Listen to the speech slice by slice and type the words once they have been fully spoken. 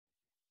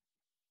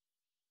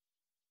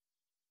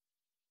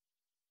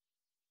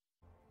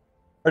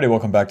Alrighty,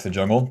 welcome back to the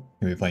jungle.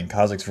 We'll be playing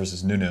Kha'zix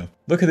versus Nunu.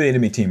 Look at the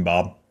enemy team,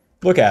 Bob.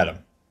 Look at them.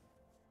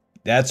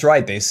 That's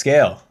right, they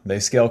scale. They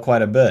scale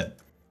quite a bit.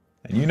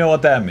 And you know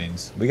what that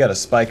means. We got a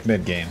spike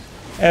mid game.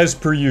 As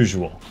per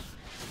usual.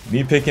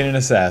 Me picking an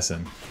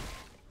assassin.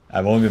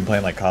 I've only been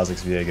playing like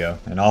Kha'zix Viego,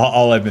 and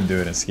all I've been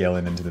doing is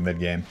scaling into the mid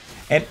game.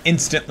 And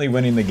instantly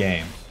winning the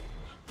game.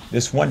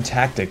 This one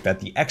tactic that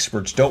the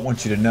experts don't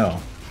want you to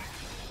know.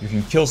 You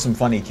can kill some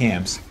funny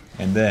camps,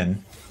 and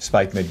then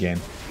spike mid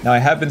game. Now I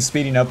have been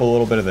speeding up a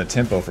little bit of the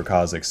tempo for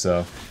Kha'zix,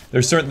 so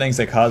there's certain things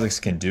that Kha'zix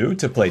can do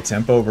to play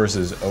tempo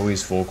versus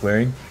always full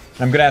clearing.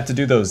 And I'm gonna have to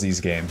do those this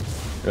game,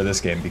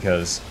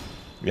 because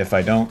if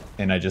I don't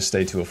and I just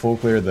stay to a full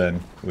clear,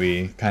 then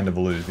we kind of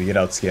lose. We get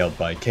outscaled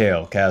by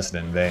Kale,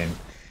 Kassadin, Vayne,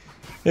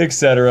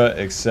 etc,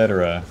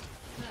 etc.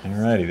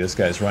 Alrighty, this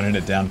guy's running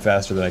it down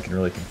faster than I can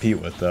really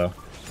compete with though.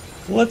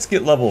 Let's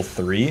get level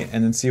 3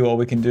 and then see what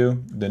we can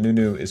do. The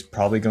Nunu is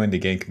probably going to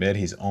gank mid,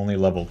 he's only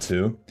level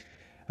 2.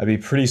 I'd be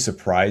pretty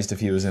surprised if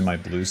he was in my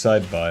blue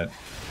side, but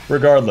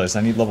regardless,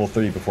 I need level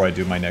 3 before I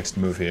do my next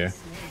move here.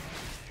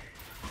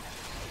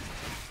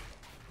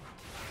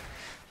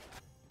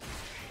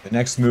 The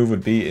next move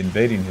would be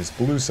invading his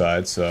blue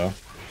side, so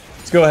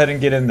let's go ahead and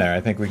get in there.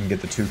 I think we can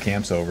get the 2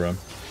 camps over him.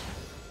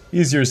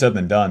 Easier said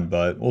than done,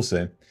 but we'll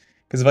see.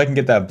 Because if I can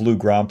get that blue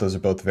Gromp, those are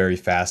both very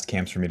fast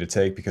camps for me to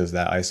take because of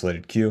that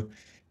isolated Q.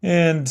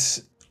 And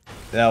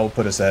that will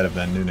put us ahead of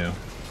then Nunu.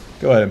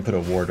 Go ahead and put a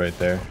ward right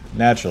there.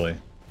 Naturally.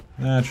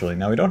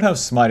 Now we don't have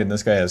smite and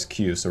this guy has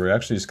Q, so we're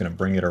actually just going to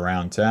bring it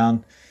around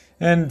town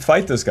and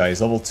fight this guy.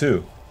 He's level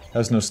 2.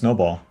 Has no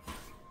snowball.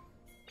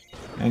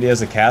 And he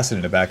has a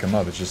Kassadin to back him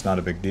up. It's just not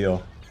a big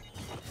deal.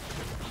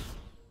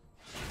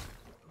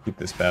 Keep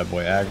this bad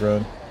boy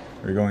aggroed.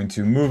 We're going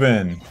to move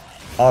in.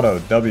 Auto,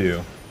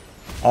 W.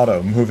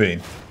 Auto,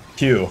 moving.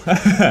 Q.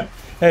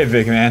 Hey,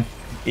 big man.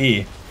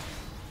 E.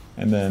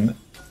 And then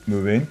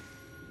moving.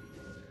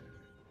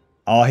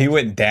 Oh, he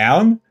went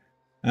down?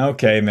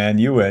 Okay, man,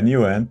 you win,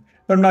 you win.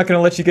 But I'm not going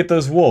to let you get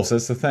those wolves,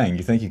 that's the thing.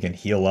 You think you can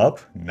heal up?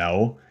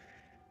 No.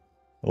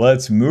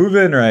 Let's move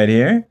in right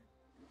here.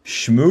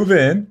 Shmove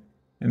in.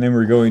 And then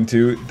we're going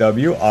to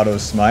W, auto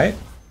smite.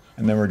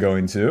 And then we're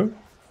going to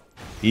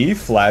E,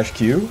 flash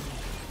Q,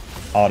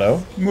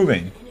 auto,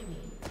 moving.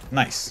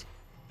 Nice.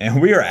 And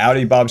we are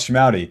outie Bob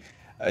Schmouty.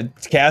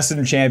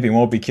 Kassadin champion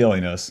won't be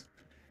killing us.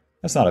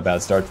 That's not a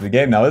bad start to the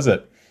game now, is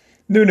it?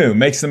 Nunu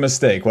makes the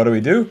mistake. What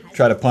do?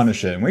 Try to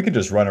punish it, and we can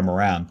just run him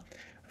around.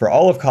 For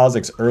all of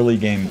Kha'zix's early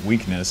game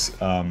weakness,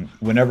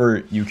 whenever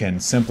you can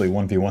simply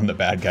 1v1 the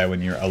bad guy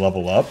when you're a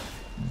level up,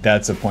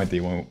 that's a point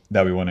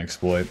that we want to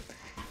exploit.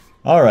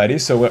 Alrighty,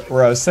 so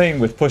where I was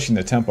saying with pushing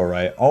the tempo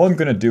right, all I'm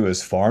going to do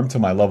is farm to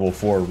my level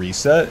 4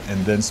 reset,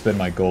 and then spend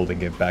my gold and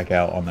get back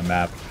out on the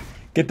map.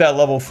 Get that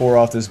level 4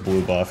 off this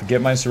blue buff,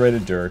 get my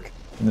serrated Dirk,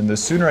 and then the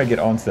sooner I get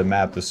onto the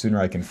map, the sooner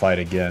I can fight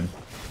again.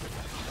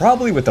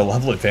 Probably with the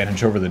level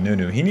advantage over the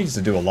Nunu. He needs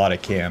to do a lot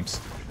of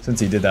camps, since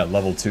he did that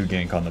level 2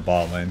 gank on the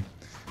bot lane.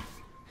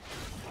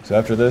 So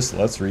after this,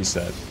 let's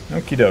reset.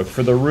 Okie doke,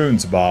 for the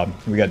runes, Bob.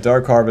 We got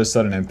Dark Harvest,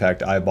 Sudden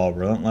Impact, Eyeball,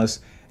 Relentless.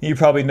 And you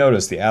probably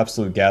noticed the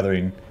Absolute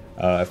Gathering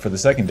for the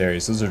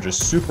secondaries. Those are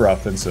just super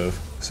offensive,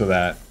 so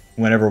that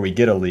whenever we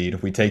get a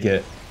lead, we take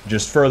it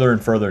just further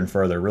and further and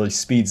further. Really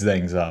speeds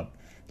things up,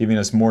 giving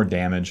us more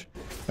damage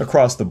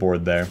across the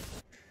board there.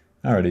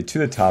 Alrighty, to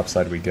the top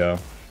side we go.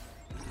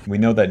 We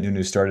know that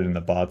Nunu started in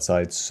the bot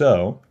side,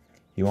 so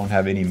he won't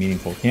have any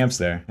meaningful camps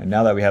there. And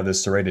now that we have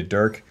this serrated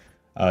Dirk,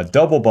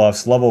 double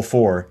buffs, level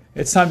 4,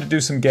 it's time to do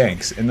some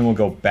ganks, and then we'll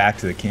go back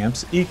to the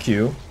camps.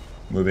 EQ,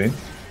 moving.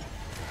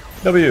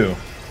 W.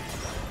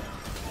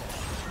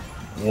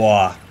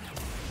 Wah.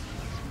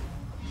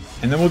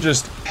 And then we'll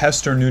just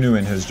pester Nunu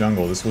in his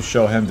jungle. This will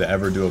show him to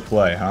ever do a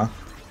play, huh?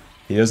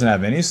 He doesn't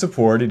have any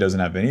support, he doesn't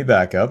have any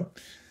backup.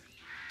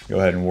 Go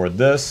ahead and ward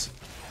this.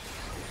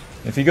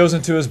 If he goes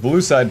into his blue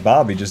side,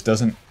 Bob, he just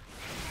doesn't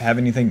have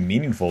anything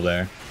meaningful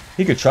there.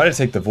 He could try to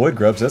take the Void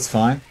Grubs, that's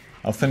fine.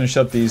 I'll finish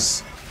up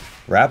these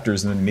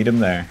Raptors and then meet him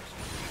there.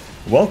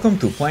 Welcome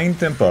to playing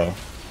tempo.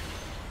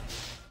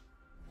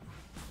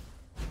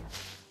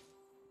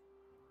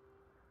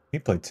 He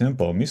played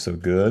tempo, me so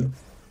good.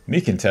 Me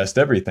can test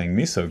everything,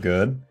 me so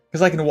good.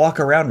 Because I can walk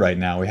around right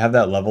now. We have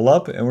that level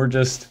up and we're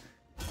just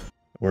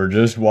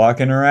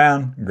walking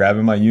around,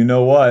 grabbing my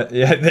you-know-what.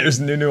 Yeah,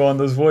 there's Nunu on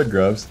those Void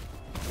Grubs.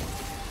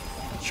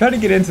 Try to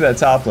get into that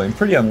top lane.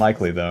 Pretty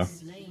unlikely, though.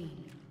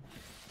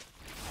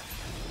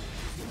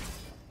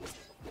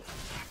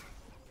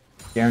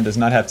 Garen does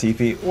not have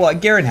TP. Well,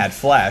 Garen had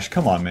Flash.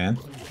 Come on, man.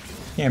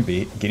 Can't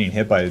be getting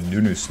hit by a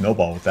Nunu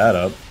Snowball with that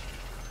up.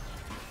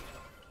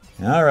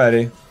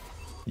 Alrighty.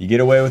 You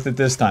get away with it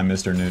this time,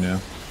 Mr. Nunu.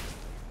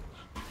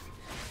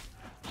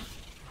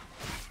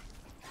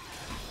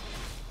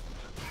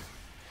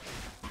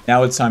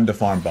 Now it's time to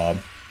farm, Bob.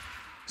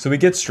 So we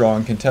get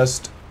strong,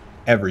 contest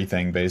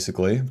everything,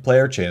 basically. Play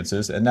our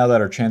chances, and now that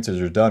our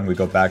chances are done, we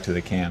go back to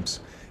the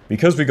camps.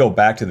 Because we go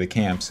back to the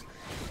camps,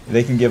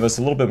 they can give us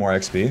a little bit more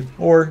XP,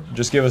 or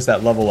just give us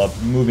that level up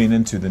moving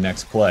into the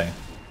next play.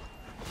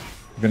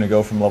 We're going to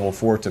go from level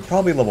 4 to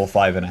probably level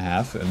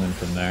 5.5, and then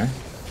from there,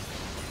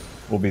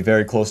 we'll be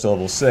very close to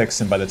level 6,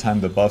 and by the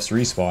time the buffs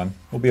respawn,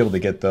 we'll be able to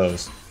get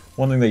those.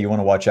 One thing that you want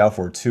to watch out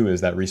for, too,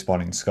 is that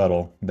respawning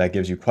scuttle. That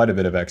gives you quite a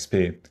bit of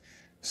XP.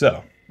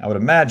 So, I would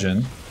imagine,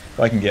 if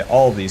I can get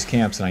all of these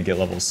camps and I get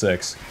level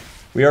 6,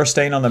 we are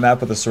staying on the map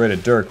with the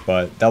serrated Dirk,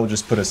 but that will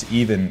just put us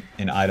even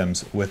in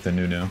items with the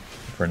Nunu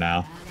for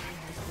now.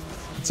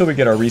 Until we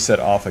get our reset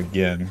off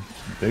again.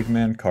 Big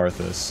man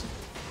Kha'zix.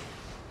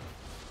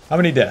 How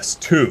many deaths?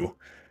 2.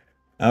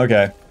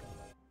 Okay.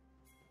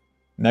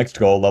 Next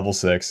goal, level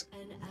 6.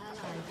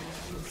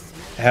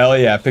 Hell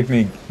yeah, pick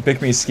me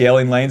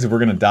scaling lanes if we're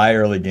gonna die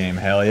early game.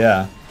 Hell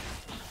yeah.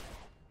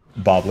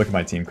 Bob, look at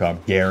my team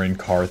comp. Garen,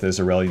 Kha'zix,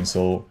 Aurelion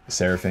Sol,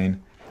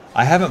 Seraphine.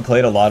 I haven't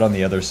played a lot on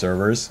the other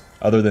servers,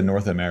 other than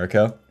North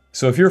America.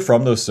 So if you're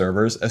from those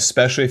servers,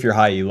 especially if you're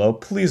high elo,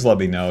 please let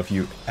me know if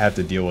you have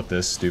to deal with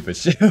this stupid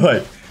shit.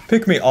 Like,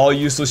 pick me all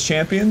useless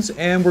champions,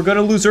 and we're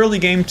gonna lose early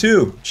game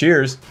too.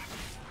 Cheers.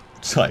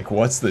 It's like,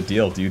 what's the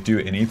deal? Do you do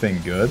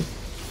anything good?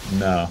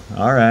 No.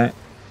 Alright.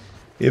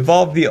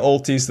 Evolve the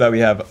ulti so that we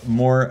have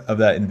more of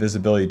that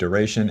invisibility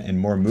duration and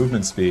more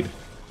movement speed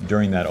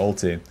during that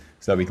ulti,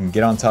 so that we can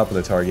get on top of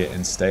the target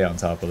and stay on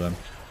top of them.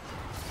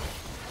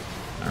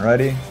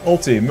 Alrighty.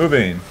 Ulti,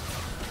 moving.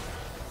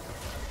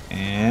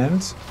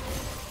 And...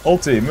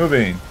 ulti,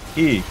 moving.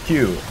 E,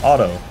 Q,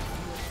 auto.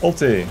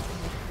 Ulti.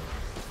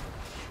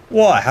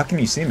 What? How can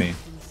you see me?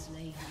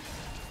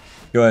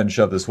 Go ahead and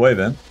shove this wave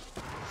in.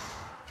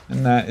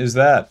 And that is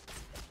that.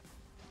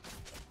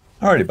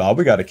 Alrighty, Bob,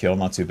 we got a kill,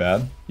 not too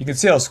bad. You can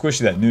see how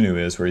squishy that Nunu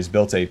is, where he's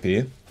built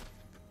AP.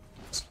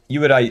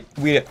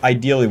 We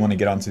ideally want to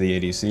get onto the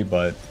ADC,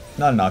 but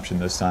not an option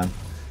this time.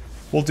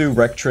 We'll do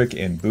Rectrick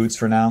and Boots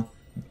for now.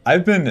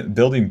 I've been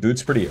building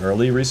Boots pretty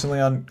early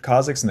recently on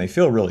Kha'zix, and they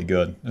feel really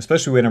good,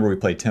 especially whenever we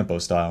play tempo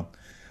style.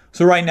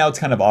 So right now it's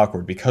kind of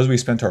awkward, because we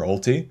spent our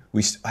ulti,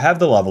 we have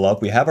the level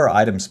up, we have our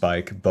item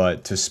spike,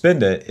 but to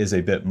spend it is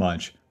a bit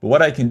much. But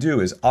what I can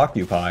do is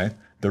occupy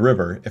the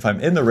river. If I'm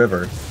in the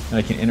river, then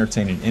I can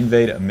entertain an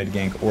invade, a mid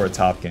gank, or a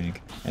top gank,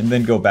 and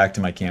then go back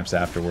to my camps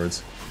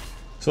afterwards.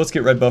 So let's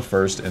get red buff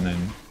first, and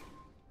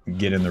then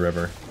get in the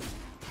river.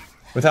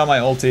 Without my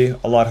ulti,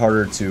 a lot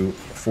harder to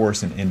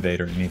force an invade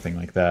or anything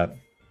like that.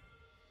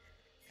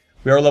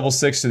 We are level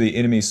 6 to the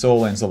enemy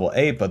soul lanes level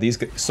 8, but these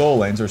soul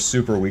lanes are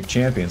super weak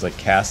champions like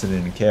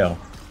Kassadin and Kale.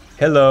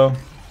 Hello.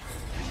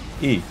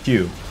 E,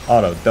 Q,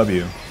 auto,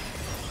 W.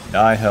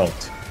 I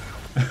helped.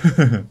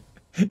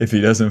 If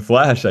he doesn't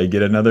flash, I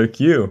get another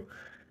Q.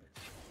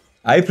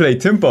 I play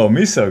tempo,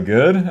 me so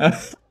good.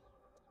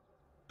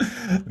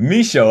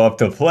 Me show up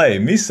to play,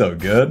 me so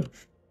good.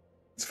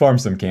 Let's farm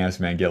some camps,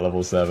 man, get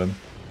level 7.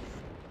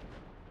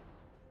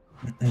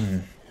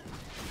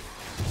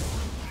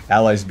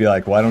 Allies be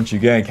like, why don't you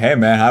gank? Hey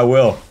man, I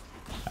will.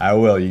 I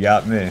will, you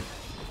got me.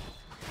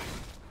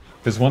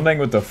 Because one thing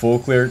with the full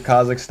clear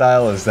Kha'zix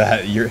style is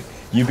that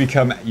you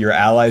become your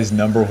ally's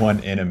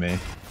 #1 enemy.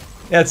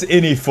 That's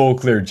any full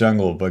clear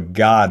jungle, but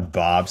God,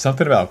 Bob,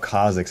 something about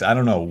Kha'zix, I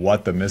don't know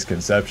what the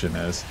misconception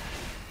is.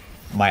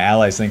 My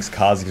allies thinks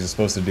Kha'zix is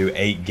supposed to do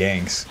 8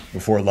 ganks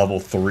before level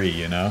 3,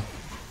 you know?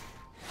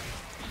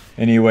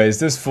 Anyways,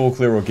 this full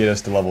clear will get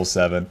us to level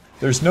 7.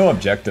 There's no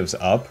objectives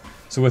up,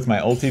 so with my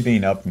ulti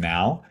being up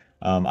now,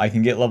 I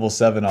can get level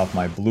 7 off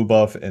my blue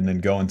buff and then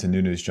go into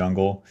Nunu's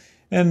jungle.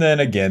 And then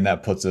again,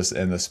 that puts us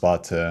in the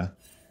spot to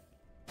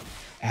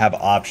have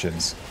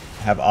options.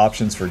 Have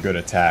options for good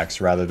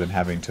attacks rather than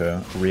having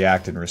to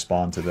react and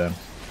respond to them.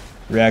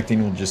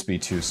 Reacting will just be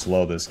too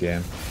slow this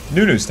game.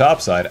 Nunu's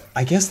topside.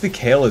 I guess the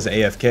Kale is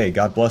AFK.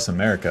 God bless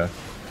America.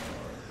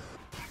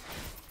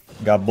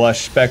 God bless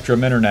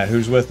Spectrum Internet.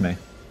 Who's with me?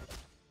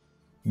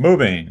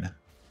 Moving.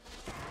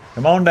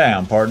 Come on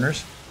down,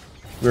 partners.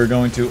 We're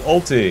going to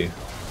ulti.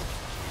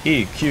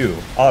 E, Q,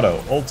 auto,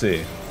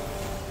 ulti.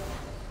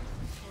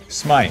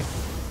 Smite.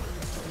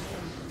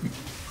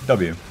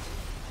 W.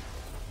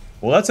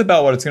 Well, that's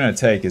about what it's going to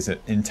take, is an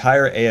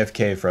entire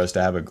AFK for us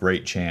to have a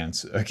great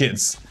chance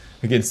against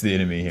the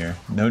enemy here.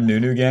 No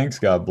Nunu ganks?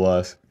 God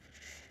bless.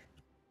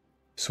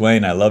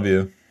 Swain, I love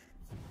you.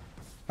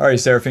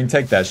 Alright, Seraphine,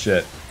 take that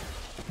shit.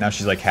 Now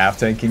she's like half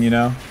tanking, you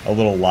know? A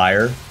little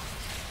liar.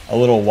 A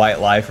little white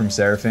lie from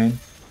Seraphine.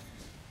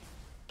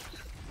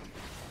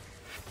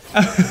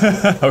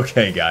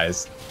 Okay,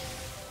 guys.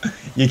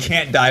 You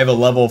can't dive a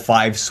level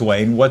 5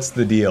 Swain. What's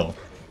the deal?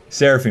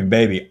 Seraphine,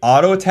 baby.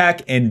 Auto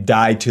attack and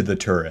die to the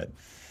turret.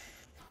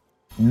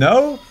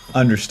 No?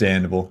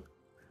 Understandable.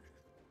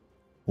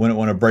 Wouldn't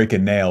want to break a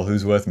nail.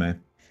 Who's with me?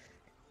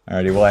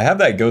 Alrighty, well I have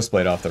that Ghost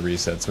Blade off the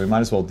reset, so we might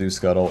as well do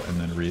Scuttle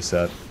and then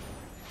reset.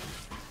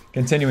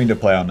 Continuing to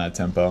play on that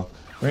tempo.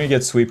 We're going to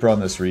get Sweeper on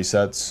this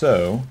reset,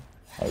 so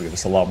that'll give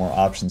us a lot more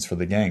options for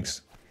the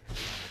ganks.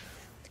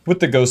 With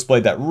the Ghost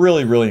Blade, that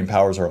really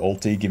empowers our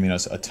ulti, giving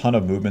us a ton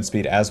of movement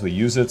speed as we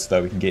use it, so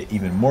that we can get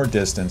even more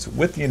distance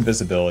with the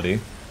invisibility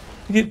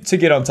to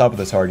get on top of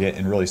the target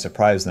and really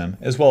surprise them,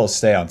 as well as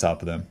stay on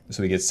top of them.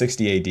 So we get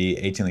 60 AD,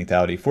 18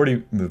 lethality,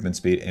 40 movement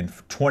speed, and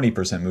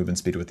 20% movement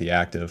speed with the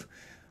active.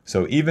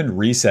 So even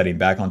resetting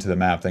back onto the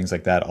map, things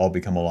like that, all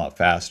become a lot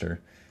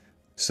faster.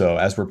 So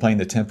as we're playing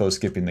the tempo,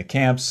 skipping the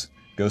camps,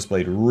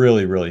 Ghostblade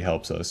really, really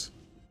helps us.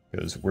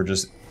 Because we're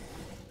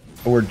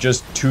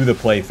just to the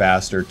play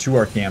faster, to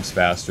our camps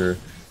faster,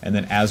 and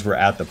then as we're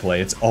at the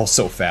play, it's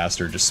also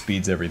faster, just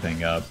speeds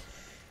everything up.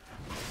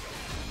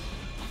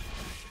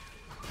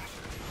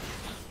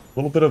 A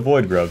little bit of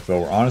Void Growth, but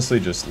we're honestly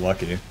just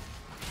lucky.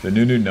 The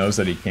Nunu knows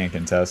that he can't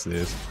contest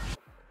these.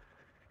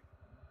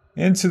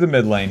 Into the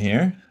mid lane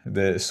here.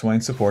 The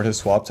Swain support has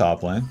swapped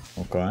top lane.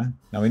 Okay.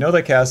 Now we know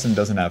that Caston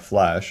doesn't have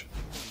flash.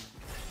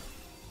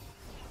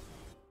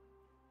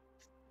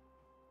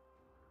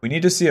 We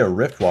need to see a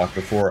Rift Walk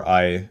before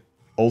I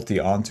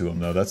ulti onto him,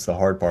 though. That's the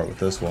hard part with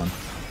this one.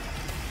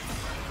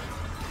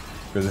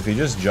 Because if he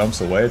just jumps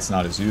away, it's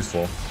not as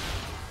useful.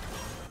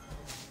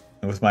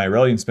 And with my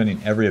Aurelion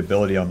spending every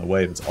ability on the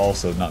wave, it's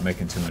also not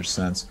making too much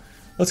sense.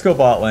 Let's go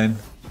bot lane.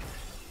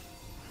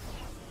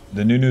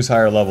 The Nunu's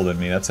higher level than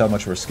me. That's how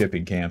much we're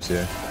skipping camps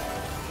here.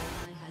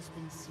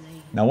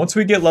 Now once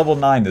we get level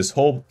 9, this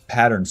whole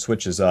pattern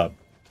switches up.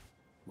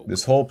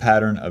 This whole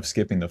pattern of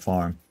skipping the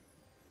farm.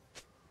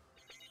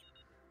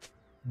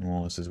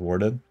 Well, this is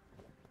warded.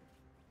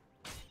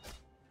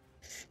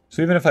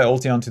 So even if I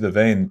ulti onto the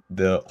Vayne,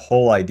 the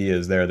whole idea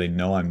is there. They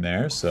know I'm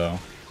there, so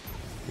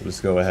we'll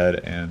just go ahead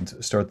and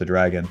start the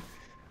dragon.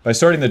 By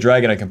starting the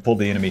dragon, I can pull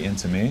the enemy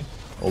into me.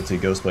 Ulti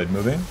Ghostblade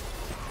moving.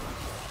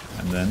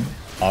 And then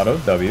auto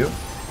W.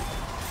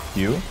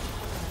 Q.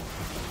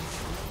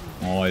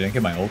 Oh, I didn't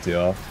get my ulti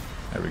off.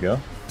 There we go.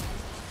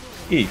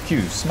 E,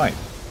 Q, smite.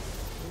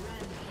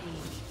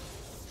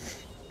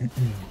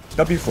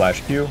 W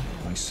flash Q.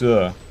 Nice.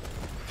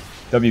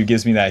 W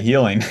gives me that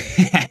healing.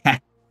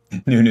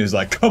 Nunu's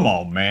like, come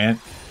on, man.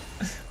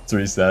 Let's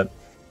reset.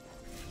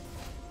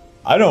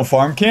 I don't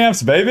farm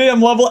camps, baby.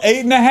 I'm level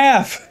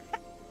 8.5.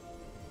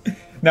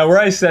 Now, where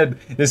I said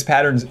this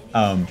pattern's,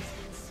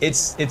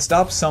 it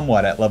stopped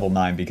somewhat at level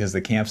 9 because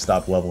the camp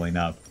stopped leveling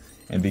up.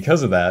 And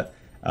because of that,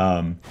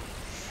 a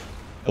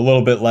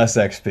little bit less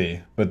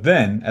XP. But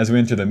then, as we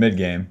enter the mid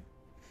game,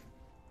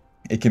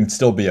 it can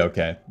still be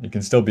okay. It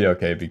can still be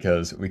okay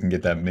because we can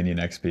get that minion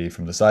XP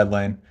from the side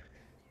lane.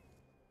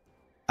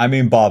 I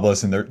mean,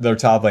 Bobless and their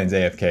top lane's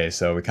AFK,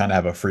 so we kind of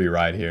have a free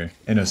ride here,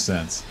 in a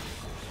sense.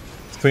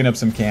 Let's clean up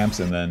some camps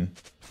and then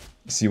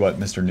see what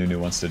Mr. Nunu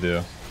wants to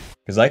do.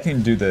 Because I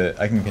can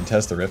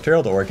contest the Rift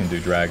Herald or I can do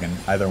Dragon.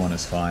 Either one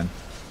is fine.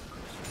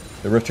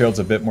 The Rift Herald's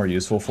a bit more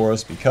useful for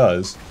us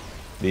because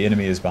the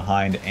enemy is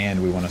behind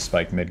and we want to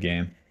spike mid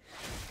game.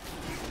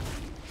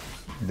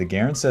 The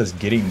Garen says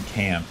getting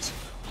camped.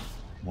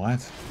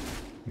 What?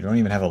 You don't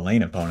even have a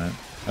lane opponent.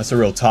 That's a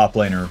real top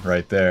laner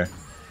right there.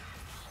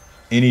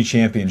 Any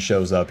champion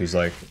shows up, he's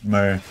like,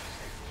 man,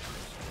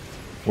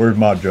 where's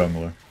my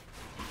jungler?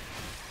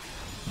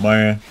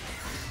 Man.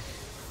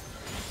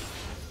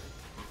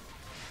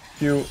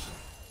 Q.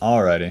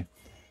 Alrighty.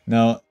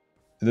 Now,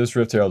 this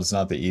Rift Herald is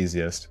not the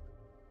easiest.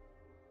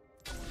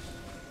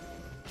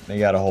 They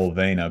got a whole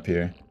Vayne up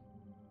here.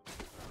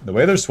 The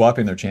way they're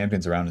swapping their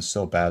champions around is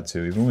so bad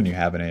too. Even when you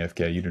have an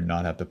AFK, you do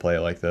not have to play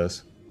it like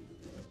this.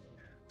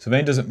 So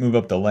Vayne doesn't move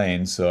up the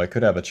lane, so I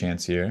could have a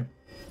chance here.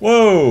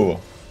 Whoa!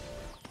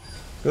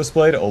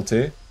 Ghostblade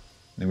ulti.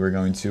 Then we're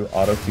going to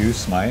auto Q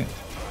smite.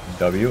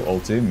 W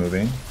ulti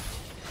moving.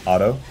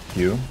 Auto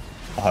Q.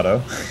 Auto.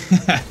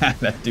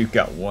 That dude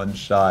got one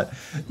shot.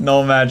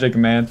 No magic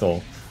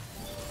mantle.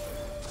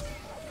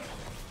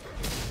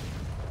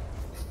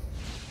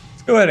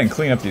 Let's go ahead and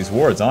clean up these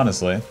wards,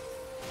 honestly.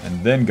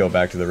 And then go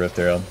back to the Rift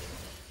Herald.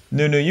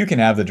 Nunu, you can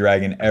have the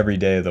dragon every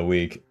day of the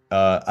week.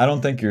 I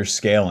don't think you're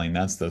scaling,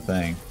 that's the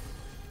thing.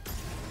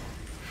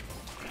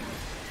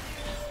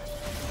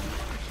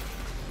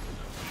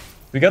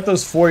 We got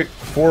those four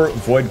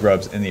Void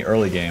Grubs in the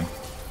early game.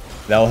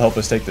 That'll help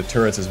us take the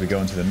turrets as we go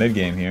into the mid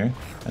game here.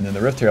 And then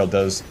the Rift Herald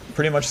does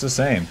pretty much the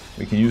same.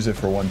 We can use it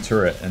for one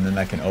turret, and then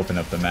that can open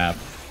up the map.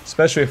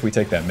 Especially if we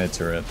take that mid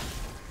turret.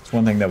 It's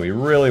one thing that we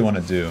really want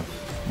to do.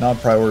 Not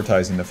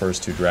prioritizing the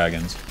first two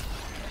dragons.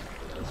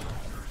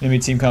 Enemy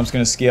team comp's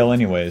going to scale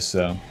anyways,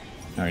 so...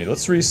 Alright,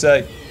 let's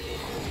reset.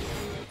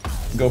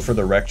 Go for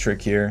the wreck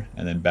trick here,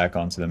 and then back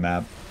onto the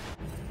map.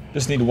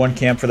 Just need one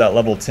camp for that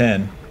level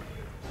 10.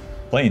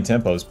 Playing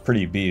tempo is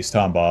pretty beast,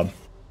 huh, Bob?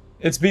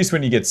 It's beast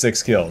when you get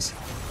 6 kills.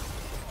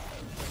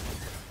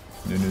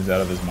 Nunu's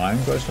out of his mind,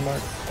 question mark?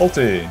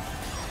 Ulti!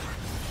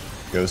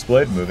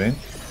 Ghostblade moving.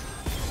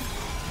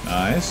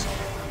 Nice.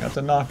 Got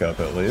the knock up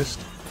at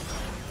least.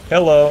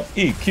 Hello,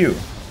 EQ.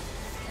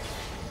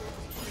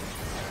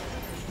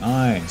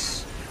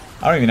 Nice.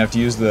 I don't even have to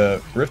use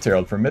the Rift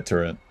Herald for mid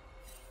turret.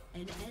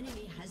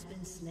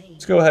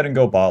 Let's go ahead and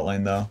go bot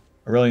lane though.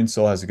 Aurelion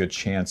Sol has a good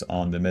chance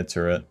on the mid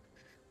turret.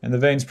 And the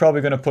Vayne's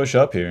probably going to push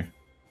up here.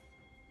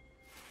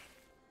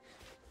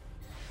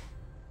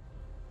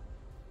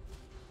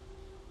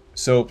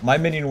 So my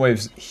minion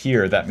wave's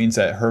here, that means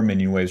that her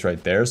minion wave's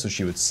right there, so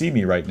she would see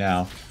me right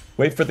now.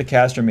 Wait for the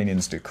caster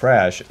minions to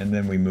crash, and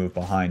then we move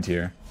behind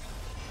here.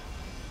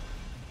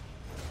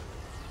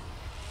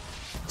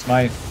 It's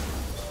my...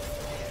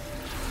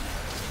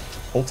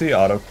 Ulti,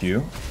 auto,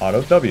 Q,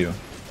 auto, W.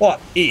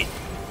 What? E.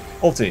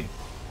 Ulti.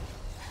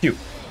 Q.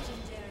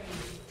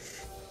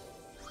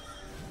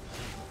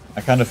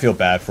 I kind of feel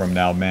bad for him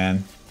now,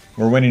 man.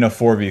 We're winning a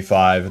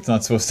 4v5. It's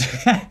not supposed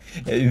to...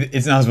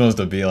 it's not supposed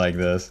to be like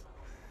this.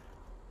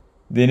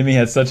 The enemy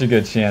had such a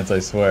good chance, I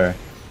swear.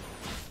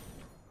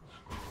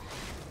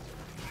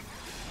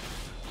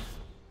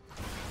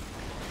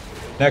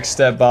 Next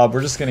step, Bob,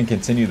 we're just going to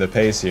continue the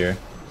pace here.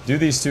 Do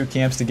these 2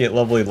 camps to get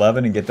level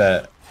 11 and get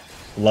that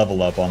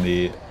level up on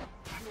the...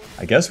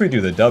 I guess we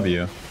do the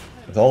W.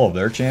 With all of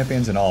their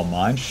champions and all of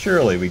mine,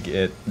 surely we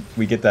get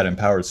that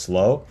empowered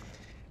slow.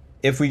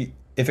 If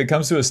it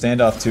comes to a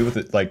standoff too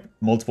with like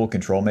multiple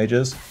control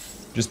mages,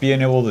 just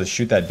being able to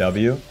shoot that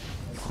W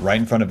right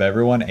in front of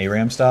everyone,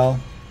 ARAM style,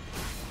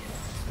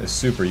 is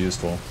super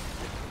useful.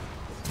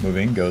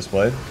 Moving,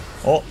 Ghostblade.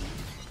 Oh!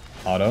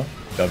 Auto,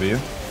 W,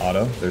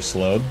 auto, they're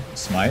slowed,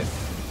 smite.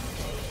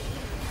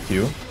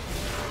 Q.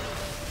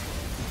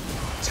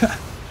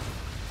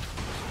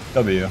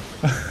 W.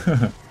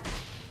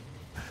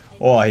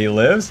 Oh, he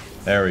lives?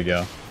 There we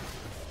go.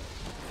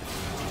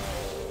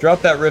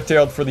 Drop that Rift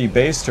Herald for the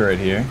base turret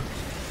here.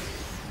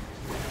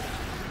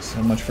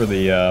 So much for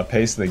the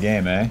pace of the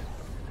game, eh?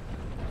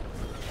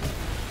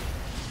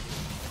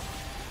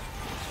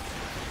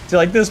 See,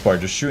 like this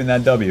part, just shooting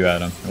that W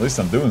at him. At least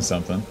I'm doing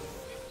something.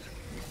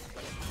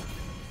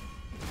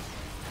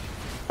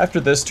 After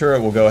this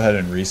turret, we'll go ahead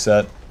and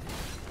reset.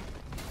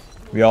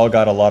 We all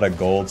got a lot of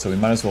gold, so we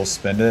might as well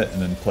spend it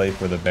and then play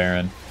for the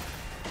Baron.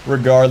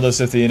 Regardless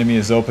if the enemy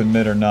is open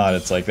mid or not,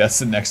 it's like, that's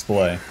the next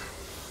play.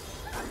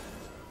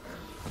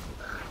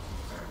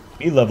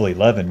 Me level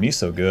 11, me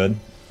so good.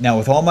 Now,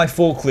 with all my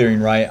full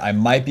clearing right, I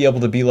might be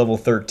able to be level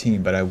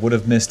 13, but I would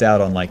have missed out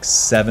on like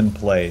 7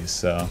 plays,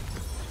 so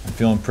I'm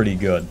feeling pretty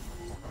good.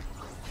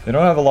 They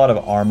don't have a lot of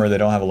armor, they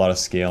don't have a lot of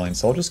scaling,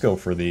 so I'll just go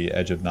for the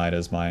Edge of Night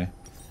as my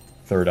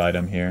 3rd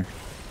item here.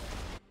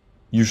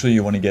 Usually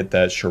you want to get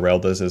that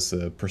Shirelda's as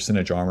the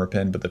percentage armor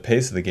pin, but the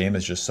pace of the game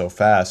is just so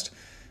fast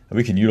that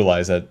we can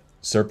utilize that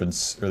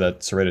Serpent's, or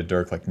that Serrated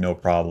Dirk like no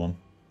problem.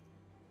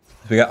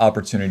 We got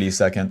Opportunity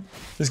second.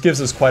 This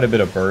gives us quite a bit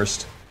of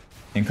burst,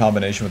 in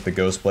combination with the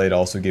Ghostblade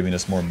also giving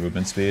us more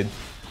movement speed.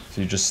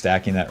 So you're just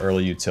stacking that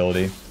early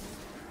utility.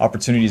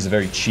 Opportunity is a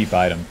very cheap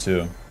item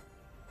too.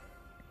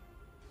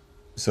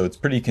 So it's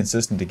pretty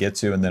consistent to get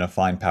to, and then a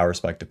fine power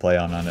spike to play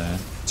on a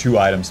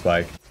 2-item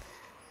spike.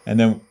 And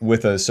then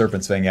with a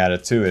Serpent's Fang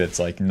added to it, it's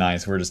like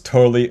nice. We're just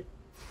totally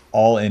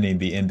all inning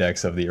the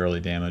index of the early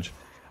damage.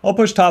 I'll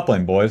push top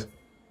lane, boys.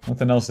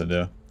 Nothing else to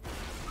do.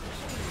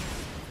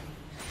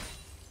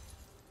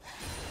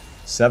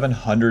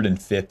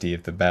 750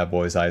 if the bad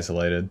boy's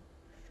isolated.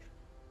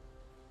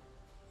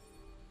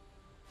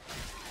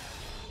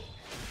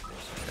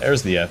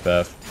 There's the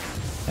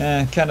FF.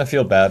 Kind of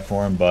feel bad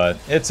for him, but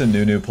it's a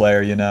new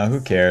player, you know.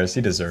 Who cares? He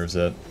deserves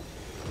it.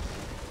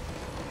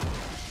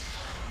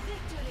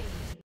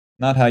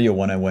 Not how you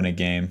want to win a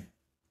game.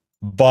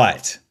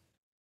 But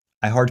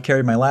I hard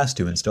carried my last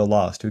 2 and still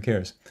lost. Who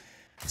cares?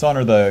 Let's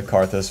honor the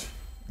Karthus.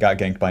 Got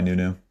ganked by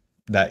Nunu.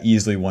 That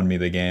easily won me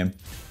the game.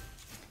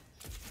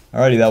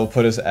 Alrighty, that will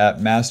put us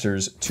at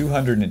Masters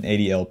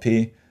 280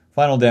 LP.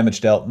 Final damage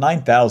dealt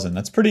 9,000.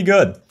 That's pretty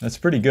good. That's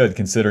pretty good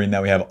considering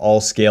that we have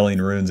all scaling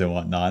runes and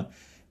whatnot.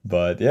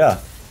 But yeah,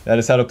 that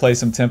is how to play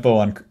some tempo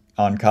on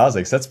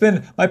Kha'Zix. That's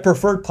been my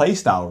preferred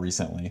playstyle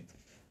recently.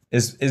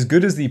 As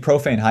good as the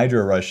Profane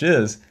Hydra Rush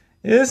is,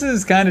 this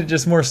is kind of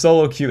just more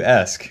solo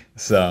queue-esque.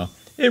 So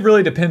it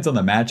really depends on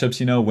the matchups,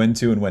 you know, when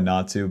to and when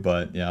not to.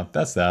 But yeah,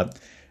 that's that.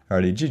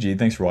 Alrighty, GG.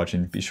 Thanks for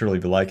watching. Be sure to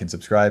leave a like and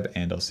subscribe,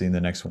 and I'll see you in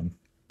the next one.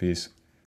 Peace.